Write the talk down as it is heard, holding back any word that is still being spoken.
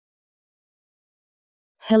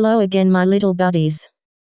Hello again, my little buddies.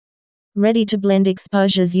 Ready to blend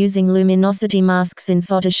exposures using luminosity masks in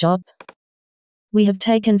Photoshop? We have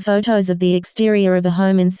taken photos of the exterior of a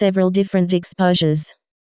home in several different exposures.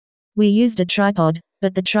 We used a tripod,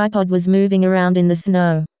 but the tripod was moving around in the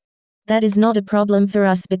snow. That is not a problem for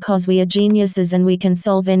us because we are geniuses and we can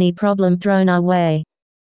solve any problem thrown our way.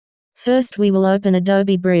 First, we will open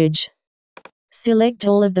Adobe Bridge. Select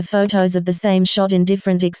all of the photos of the same shot in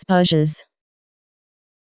different exposures.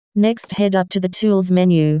 Next, head up to the Tools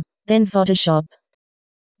menu, then Photoshop.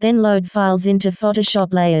 Then load files into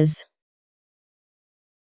Photoshop layers.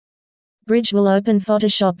 Bridge will open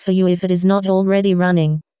Photoshop for you if it is not already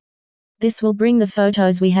running. This will bring the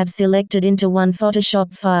photos we have selected into one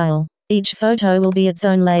Photoshop file. Each photo will be its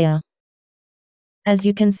own layer. As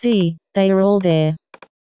you can see, they are all there.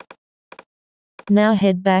 Now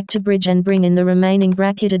head back to Bridge and bring in the remaining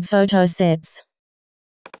bracketed photo sets.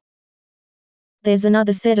 There's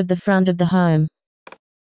another set of the front of the home.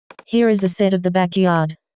 Here is a set of the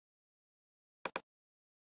backyard.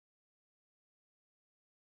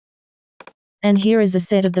 And here is a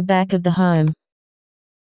set of the back of the home.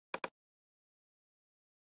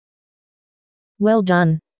 Well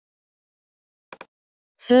done.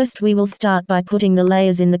 First, we will start by putting the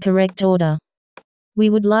layers in the correct order. We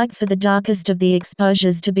would like for the darkest of the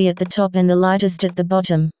exposures to be at the top and the lightest at the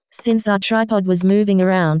bottom. Since our tripod was moving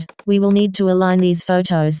around, we will need to align these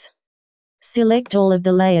photos. Select all of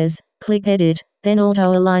the layers, click Edit, then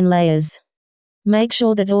Auto Align Layers. Make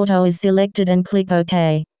sure that Auto is selected and click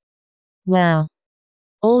OK. Wow!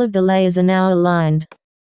 All of the layers are now aligned.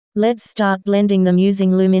 Let's start blending them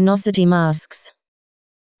using luminosity masks.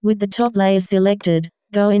 With the top layer selected,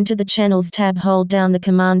 go into the Channels tab, hold down the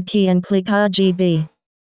Command key and click RGB.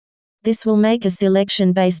 This will make a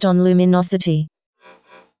selection based on luminosity.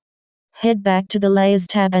 Head back to the Layers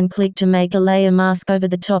tab and click to make a layer mask over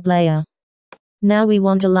the top layer. Now we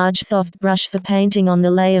want a large soft brush for painting on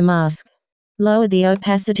the layer mask. Lower the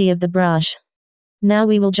opacity of the brush. Now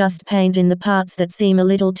we will just paint in the parts that seem a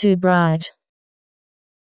little too bright.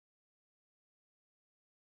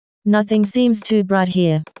 Nothing seems too bright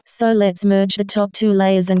here, so let's merge the top two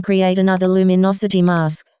layers and create another luminosity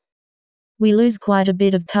mask. We lose quite a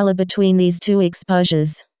bit of color between these two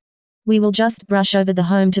exposures. We will just brush over the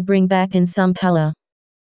home to bring back in some color.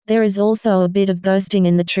 There is also a bit of ghosting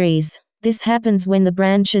in the trees. This happens when the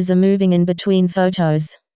branches are moving in between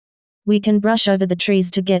photos. We can brush over the trees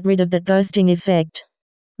to get rid of that ghosting effect.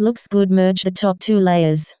 Looks good. Merge the top two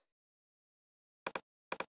layers.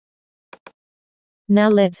 Now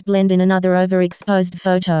let's blend in another overexposed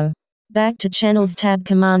photo. Back to Channels tab,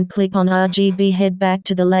 Command click on RGB, head back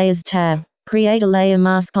to the Layers tab. Create a layer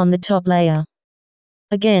mask on the top layer.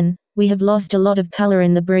 Again, we have lost a lot of color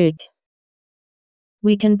in the brick.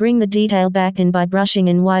 We can bring the detail back in by brushing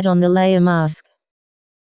in white on the layer mask.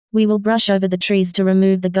 We will brush over the trees to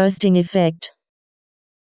remove the ghosting effect.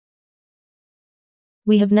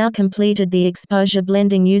 We have now completed the exposure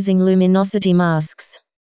blending using luminosity masks.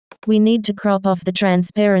 We need to crop off the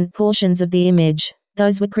transparent portions of the image.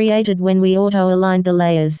 Those were created when we auto-aligned the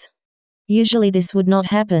layers. Usually this would not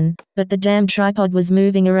happen, but the damn tripod was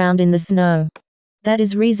moving around in the snow. That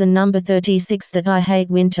is reason number 36 that I hate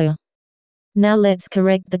winter. Now let's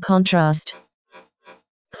correct the contrast.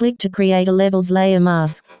 Click to create a levels layer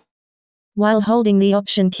mask. While holding the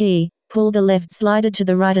Option key, pull the left slider to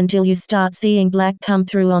the right until you start seeing black come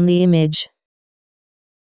through on the image.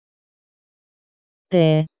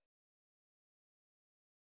 There.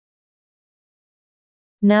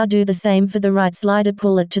 Now do the same for the right slider,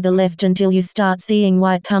 pull it to the left until you start seeing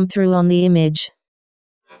white come through on the image.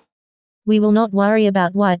 We will not worry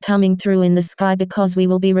about white coming through in the sky because we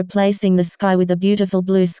will be replacing the sky with a beautiful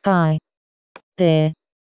blue sky. There.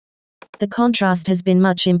 The contrast has been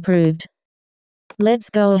much improved.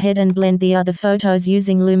 Let's go ahead and blend the other photos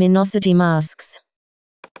using luminosity masks.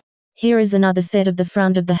 Here is another set of the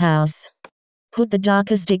front of the house. Put the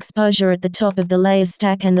darkest exposure at the top of the layer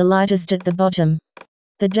stack and the lightest at the bottom.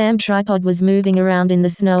 The damn tripod was moving around in the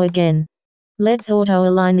snow again. Let's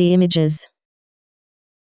auto-align the images.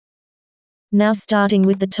 Now starting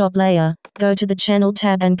with the top layer, go to the Channel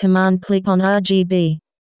tab and Command click on RGB.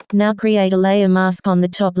 Now create a layer mask on the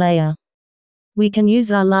top layer. We can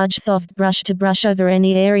use our large soft brush to brush over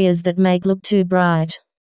any areas that may look too bright.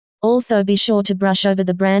 Also be sure to brush over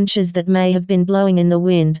the branches that may have been blowing in the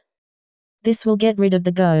wind. This will get rid of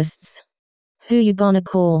the ghosts. Who you gonna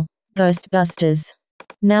call? Ghostbusters.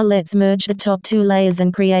 Now let's merge the top two layers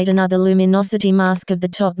and create another luminosity mask of the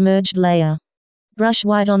top merged layer. Brush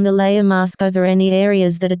white on the layer mask over any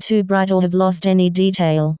areas that are too bright or have lost any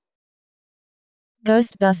detail.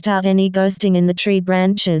 Ghost bust out any ghosting in the tree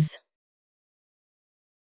branches.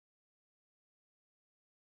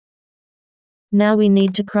 Now we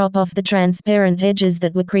need to crop off the transparent edges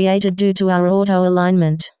that were created due to our auto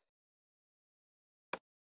alignment.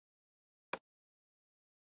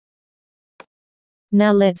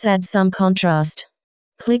 Now let's add some contrast.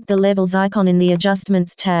 Click the Levels icon in the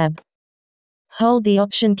Adjustments tab. Hold the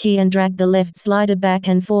Option key and drag the left slider back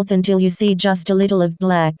and forth until you see just a little of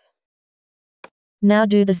black. Now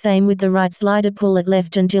do the same with the right slider, pull it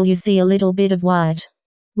left until you see a little bit of white.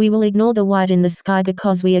 We will ignore the white in the sky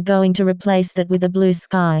because we are going to replace that with a blue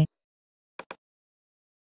sky.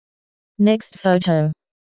 Next photo.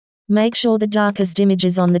 Make sure the darkest image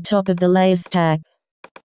is on the top of the layer stack.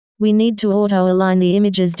 We need to auto-align the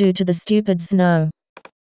images due to the stupid snow.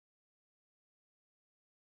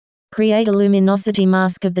 Create a luminosity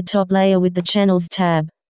mask of the top layer with the Channels tab.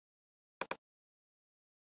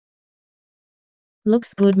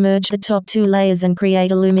 Looks good. Merge the top two layers and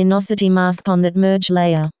create a luminosity mask on that merge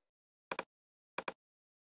layer.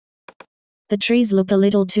 The trees look a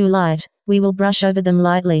little too light, we will brush over them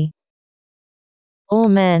lightly. Oh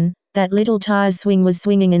man, that little tire swing was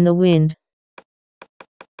swinging in the wind.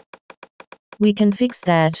 We can fix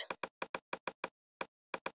that.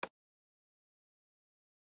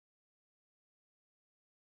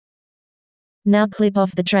 Now clip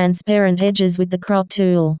off the transparent edges with the crop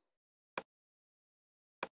tool.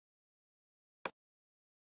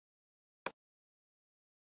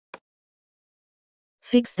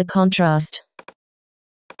 Fix the contrast.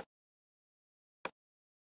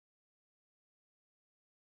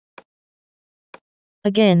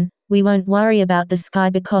 Again, we won't worry about the sky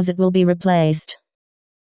because it will be replaced.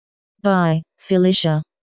 By Felicia.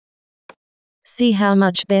 See how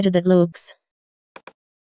much better that looks.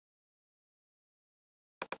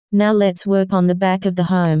 Now let's work on the back of the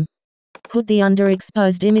home. Put the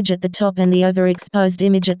underexposed image at the top and the overexposed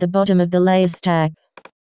image at the bottom of the layer stack.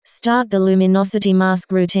 Start the luminosity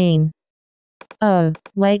mask routine. Oh,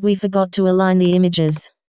 wait, we forgot to align the images.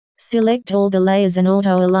 Select all the layers and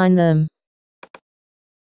auto-align them.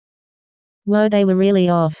 Whoa, they were really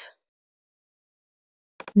off.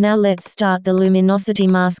 Now let's start the luminosity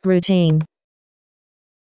mask routine.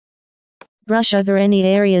 Brush over any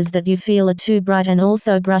areas that you feel are too bright and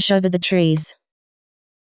also brush over the trees.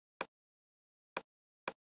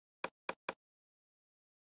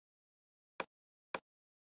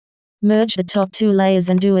 Merge the top two layers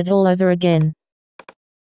and do it all over again.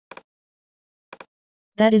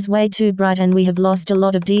 That is way too bright and we have lost a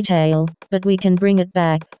lot of detail, but we can bring it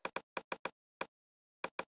back.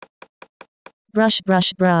 Brush,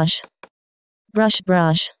 brush, brush. Brush,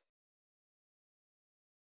 brush.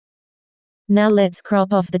 Now let's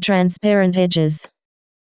crop off the transparent edges.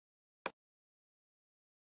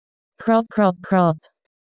 Crop, crop, crop.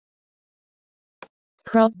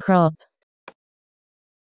 Crop, crop.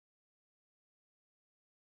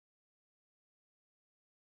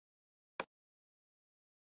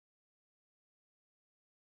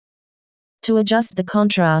 To adjust the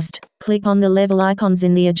contrast, click on the level icons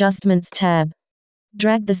in the Adjustments tab.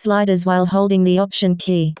 Drag the sliders while holding the Option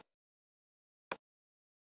key.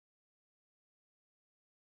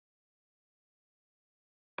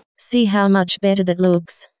 See how much better that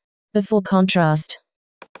looks. Before contrast.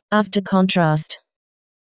 After contrast.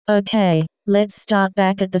 Okay, let's start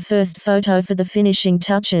back at the first photo for the finishing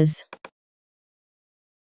touches.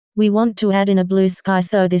 We want to add in a blue sky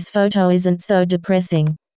so this photo isn't so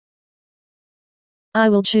depressing. I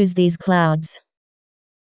will choose these clouds.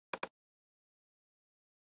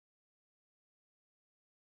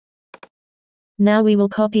 Now we will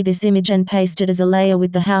copy this image and paste it as a layer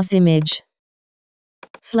with the house image.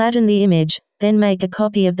 Flatten the image, then make a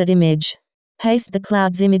copy of that image. Paste the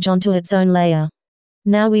clouds image onto its own layer.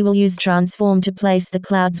 Now we will use transform to place the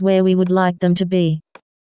clouds where we would like them to be.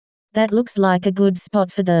 That looks like a good spot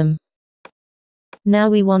for them. Now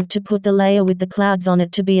we want to put the layer with the clouds on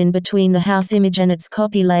it to be in between the house image and its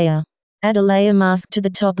copy layer. Add a layer mask to the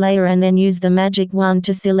top layer and then use the magic wand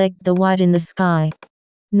to select the white in the sky.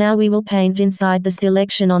 Now we will paint inside the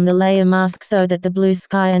selection on the layer mask so that the blue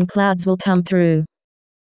sky and clouds will come through.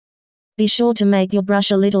 Be sure to make your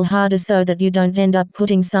brush a little harder so that you don't end up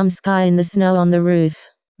putting some sky in the snow on the roof.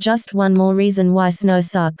 Just one more reason why snow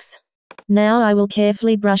sucks. Now I will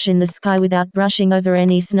carefully brush in the sky without brushing over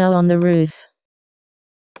any snow on the roof.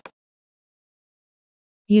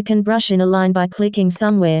 You can brush in a line by clicking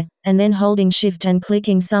somewhere, and then holding Shift and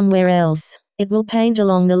clicking somewhere else. It will paint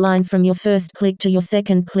along the line from your first click to your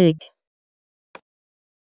second click.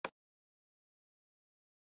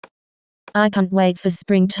 I can't wait for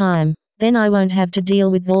springtime. Then I won't have to deal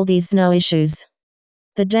with all these snow issues.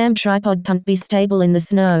 The damn tripod can't be stable in the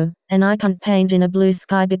snow, and I can't paint in a blue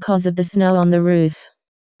sky because of the snow on the roof.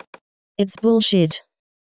 It's bullshit.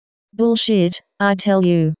 Bullshit, I tell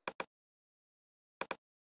you.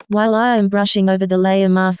 While I am brushing over the layer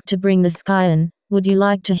mask to bring the sky in, would you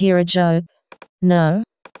like to hear a joke? No?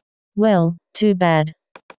 Well, too bad.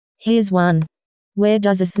 Here's one. Where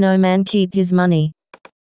does a snowman keep his money?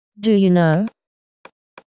 Do you know?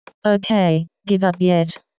 Okay, give up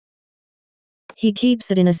yet. He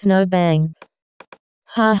keeps it in a snowbank.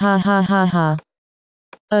 Ha ha ha ha ha.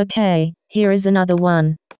 Okay, here is another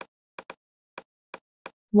one.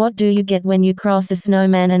 What do you get when you cross a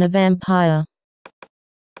snowman and a vampire?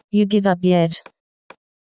 You give up yet.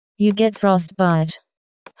 You get frostbite.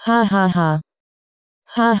 Ha ha ha.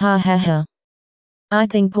 Ha ha ha ha. I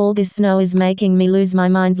think all this snow is making me lose my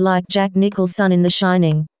mind like Jack Nicholson in The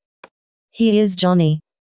Shining. Here is Johnny.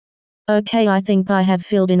 Okay, I think I have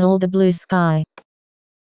filled in all the blue sky.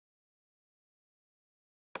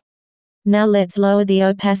 Now let's lower the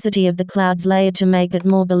opacity of the clouds layer to make it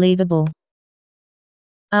more believable.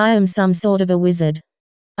 I am some sort of a wizard.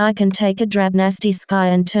 I can take a drab nasty sky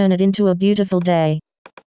and turn it into a beautiful day.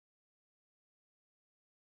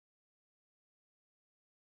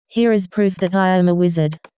 Here is proof that I am a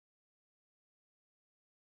wizard.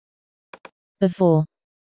 Before.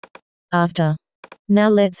 After. Now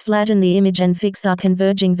let's flatten the image and fix our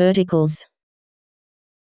converging verticals.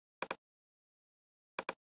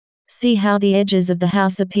 See how the edges of the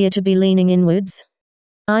house appear to be leaning inwards?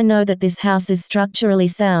 I know that this house is structurally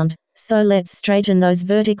sound, so let's straighten those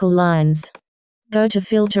vertical lines. Go to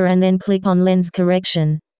Filter and then click on Lens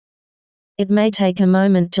Correction. It may take a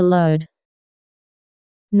moment to load.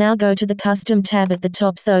 Now go to the Custom tab at the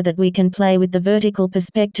top so that we can play with the vertical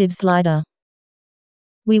perspective slider.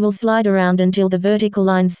 We will slide around until the vertical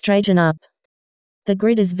lines straighten up. The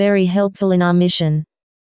grid is very helpful in our mission.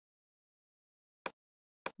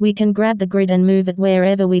 We can grab the grid and move it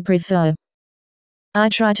wherever we prefer. I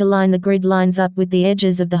try to line the grid lines up with the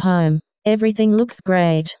edges of the home. Everything looks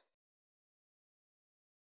great.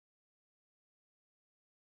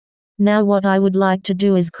 Now what I would like to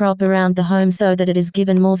do is crop around the home so that it is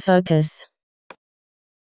given more focus.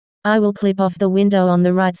 I will clip off the window on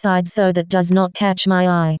the right side so that does not catch my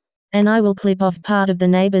eye. And I will clip off part of the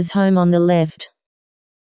neighbor's home on the left.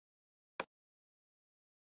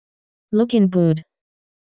 Looking good.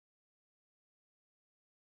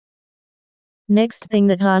 Next thing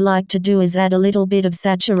that I like to do is add a little bit of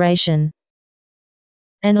saturation.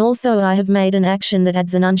 And also I have made an action that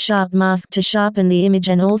adds an unsharp mask to sharpen the image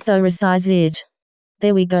and also resize it.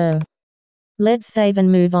 There we go. Let's save and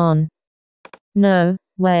move on. No,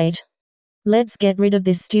 wait. Let's get rid of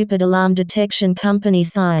this stupid alarm detection company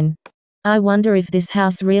sign. I wonder if this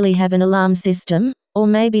house really have an alarm system, or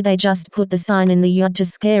maybe they just put the sign in the yard to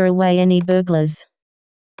scare away any burglars.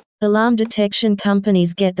 Alarm detection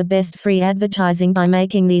companies get the best free advertising by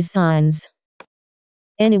making these signs.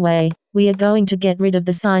 Anyway, we are going to get rid of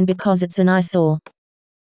the sign because it's an eyesore.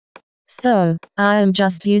 So, I am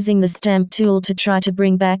just using the stamp tool to try to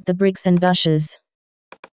bring back the bricks and bushes.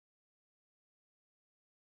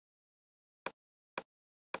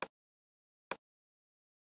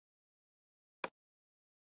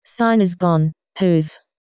 Sign is gone. Poof.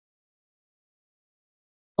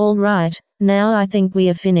 Alright, now I think we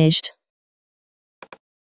are finished.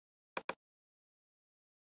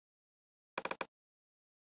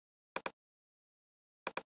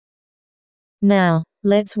 Now,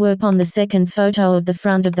 let's work on the second photo of the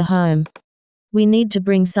front of the home. We need to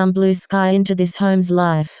bring some blue sky into this home's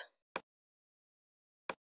life.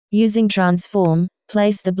 Using Transform,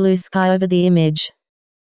 place the blue sky over the image.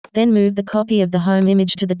 Then move the copy of the home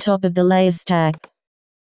image to the top of the layer stack.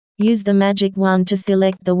 Use the magic wand to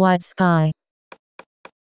select the white sky.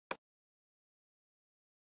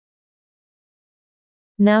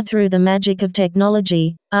 Now through the magic of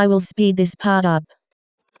technology, I will speed this part up.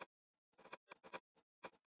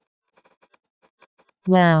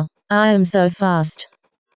 Wow, I am so fast.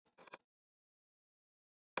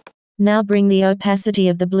 Now bring the opacity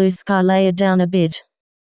of the blue sky layer down a bit.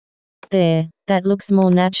 There, that looks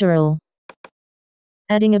more natural.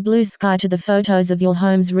 Adding a blue sky to the photos of your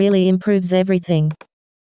homes really improves everything.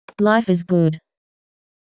 Life is good.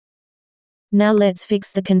 Now let's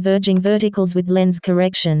fix the converging verticals with lens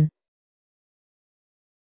correction.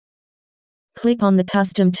 Click on the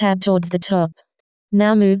Custom tab towards the top.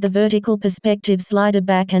 Now move the vertical perspective slider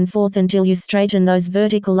back and forth until you straighten those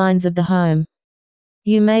vertical lines of the home.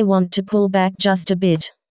 You may want to pull back just a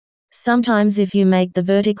bit. Sometimes if you make the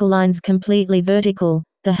vertical lines completely vertical,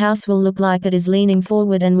 the house will look like it is leaning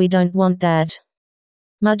forward and we don't want that.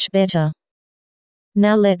 Much better.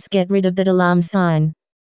 Now let's get rid of that alarm sign.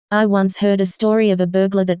 I once heard a story of a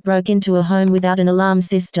burglar that broke into a home without an alarm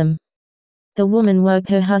system. The woman woke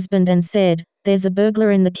her husband and said, "There's a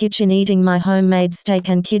burglar in the kitchen eating my homemade steak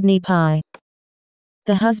and kidney pie."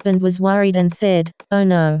 The husband was worried and said, "Oh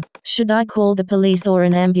no, should I call the police or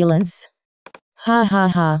an ambulance?" Ha ha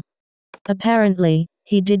ha. Apparently,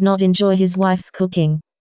 he did not enjoy his wife's cooking.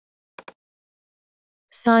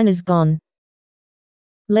 Sign is gone.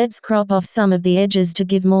 Let's crop off some of the edges to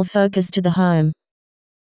give more focus to the home.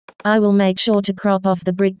 I will make sure to crop off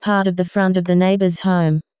the brick part of the front of the neighbor's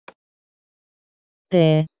home.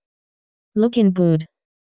 There. Looking good.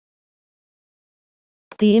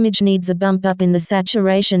 The image needs a bump up in the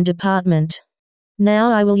saturation department.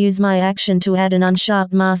 Now I will use my action to add an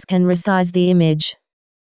unsharp mask and resize the image.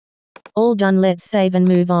 All done, let's save and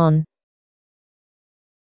move on.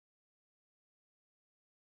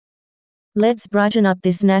 Let's brighten up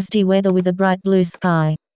this nasty weather with a bright blue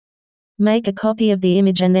sky. Make a copy of the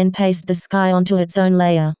image and then paste the sky onto its own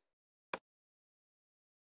layer.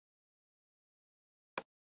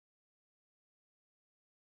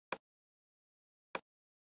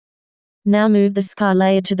 Now move the sky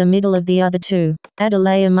layer to the middle of the other two. Add a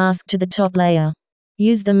layer mask to the top layer.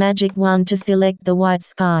 Use the magic wand to select the white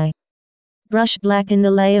sky. Brush black in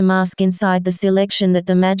the layer mask inside the selection that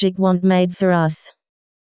the magic wand made for us.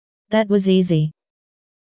 That was easy.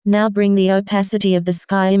 Now bring the opacity of the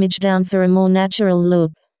sky image down for a more natural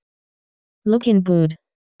look. Looking good.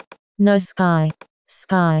 No sky.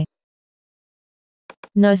 Sky.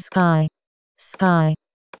 No sky. Sky.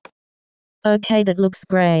 Okay, that looks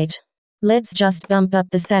great. Let's just bump up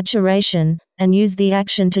the saturation, and use the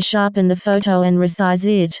action to sharpen the photo and resize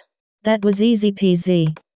it. That was easy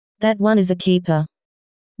peasy. That one is a keeper.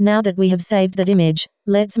 Now that we have saved that image,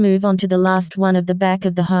 let's move on to the last one of the back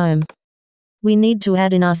of the home. We need to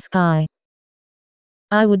add in our sky.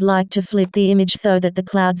 I would like to flip the image so that the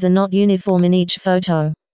clouds are not uniform in each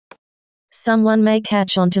photo. Someone may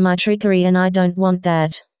catch on to my trickery and I don't want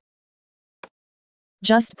that.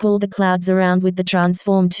 Just pull the clouds around with the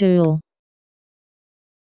transform tool.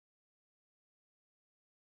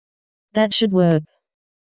 That should work.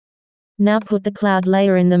 Now put the cloud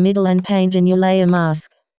layer in the middle and paint in your layer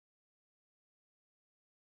mask.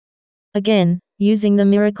 Again, using the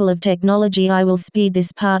miracle of technology, I will speed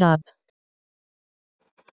this part up.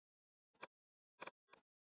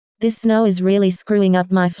 This snow is really screwing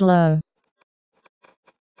up my flow.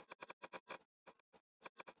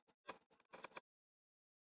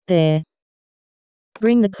 There.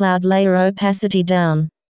 Bring the cloud layer opacity down.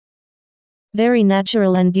 Very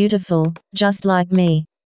natural and beautiful, just like me.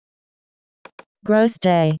 Gross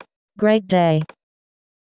day. Great day.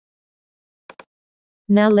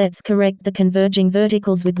 Now let's correct the converging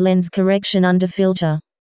verticals with lens correction under filter.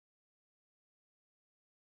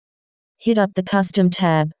 Hit up the custom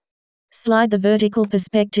tab. Slide the vertical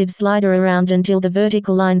perspective slider around until the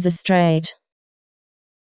vertical lines are straight.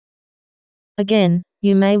 Again,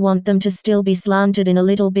 you may want them to still be slanted in a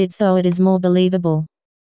little bit so it is more believable.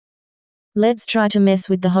 Let's try to mess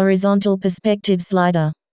with the horizontal perspective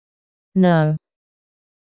slider. No.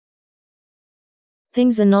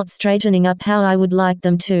 Things are not straightening up how I would like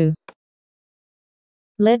them to.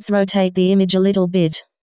 Let's rotate the image a little bit.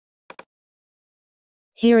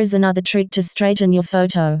 Here is another trick to straighten your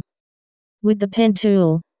photo. With the pen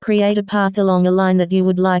tool, create a path along a line that you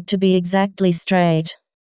would like to be exactly straight.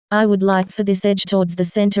 I would like for this edge towards the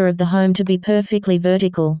center of the home to be perfectly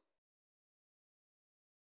vertical.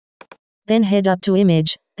 Then head up to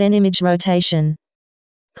Image, then Image Rotation.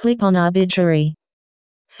 Click on Arbitrary.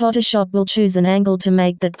 Photoshop will choose an angle to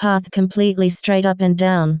make that path completely straight up and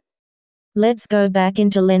down. Let's go back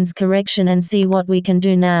into lens correction and see what we can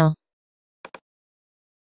do now.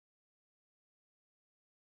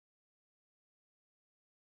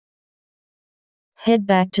 Head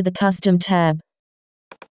back to the Custom tab.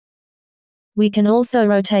 We can also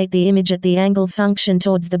rotate the image at the angle function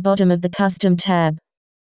towards the bottom of the Custom tab.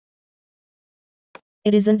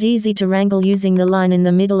 It isn't easy to wrangle using the line in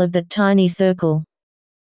the middle of that tiny circle.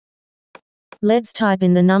 Let's type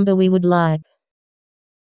in the number we would like.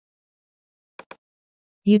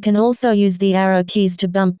 You can also use the arrow keys to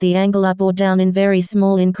bump the angle up or down in very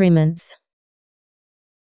small increments.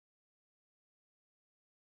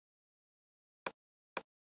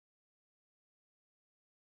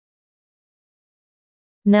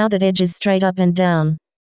 Now that edge is straight up and down.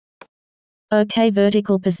 Okay,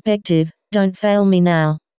 vertical perspective, don't fail me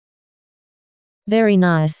now. Very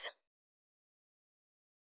nice.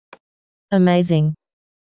 Amazing.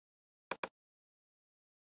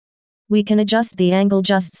 We can adjust the angle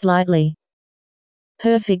just slightly.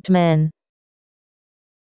 Perfect, man.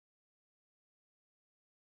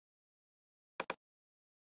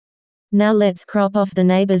 Now let's crop off the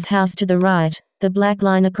neighbor's house to the right, the black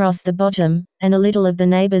line across the bottom, and a little of the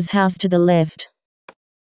neighbor's house to the left.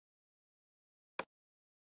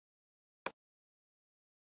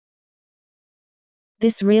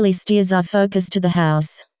 This really steers our focus to the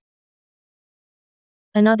house.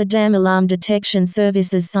 Another damn alarm detection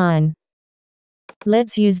services sign.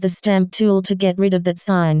 Let's use the stamp tool to get rid of that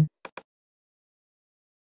sign.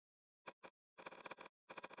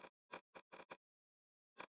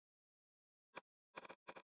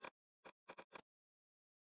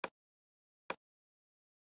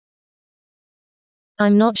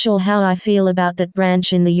 I'm not sure how I feel about that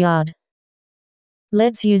branch in the yard.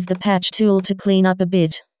 Let's use the patch tool to clean up a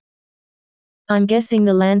bit. I'm guessing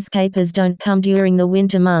the landscapers don't come during the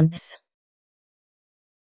winter months.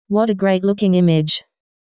 What a great looking image.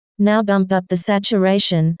 Now bump up the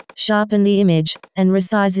saturation, sharpen the image, and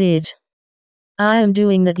resize it. I am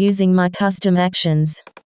doing that using my custom actions.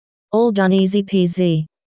 All done easy peasy.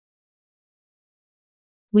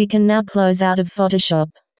 We can now close out of Photoshop.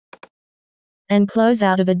 And close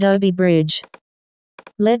out of Adobe Bridge.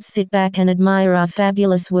 Let's sit back and admire our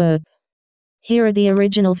fabulous work. Here are the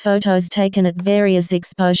original photos taken at various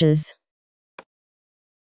exposures.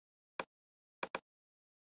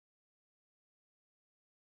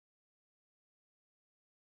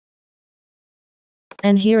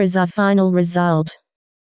 And here is our final result.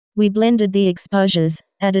 We blended the exposures,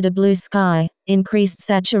 added a blue sky, increased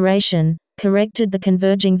saturation, corrected the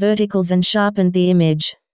converging verticals and sharpened the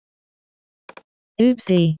image.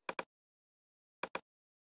 Oopsie.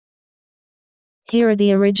 Here are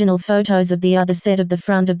the original photos of the other set of the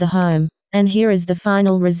front of the home, and here is the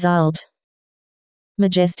final result.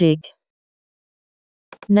 Majestic.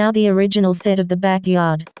 Now the original set of the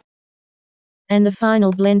backyard. And the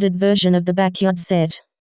final blended version of the backyard set.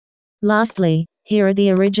 Lastly, here are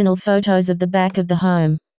the original photos of the back of the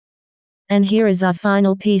home. And here is our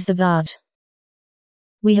final piece of art.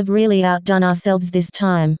 We have really outdone ourselves this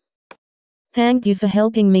time. Thank you for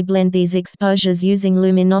helping me blend these exposures using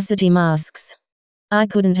luminosity masks. I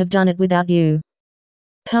couldn't have done it without you.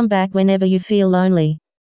 Come back whenever you feel lonely.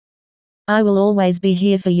 I will always be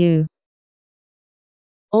here for you.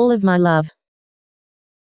 All of my love.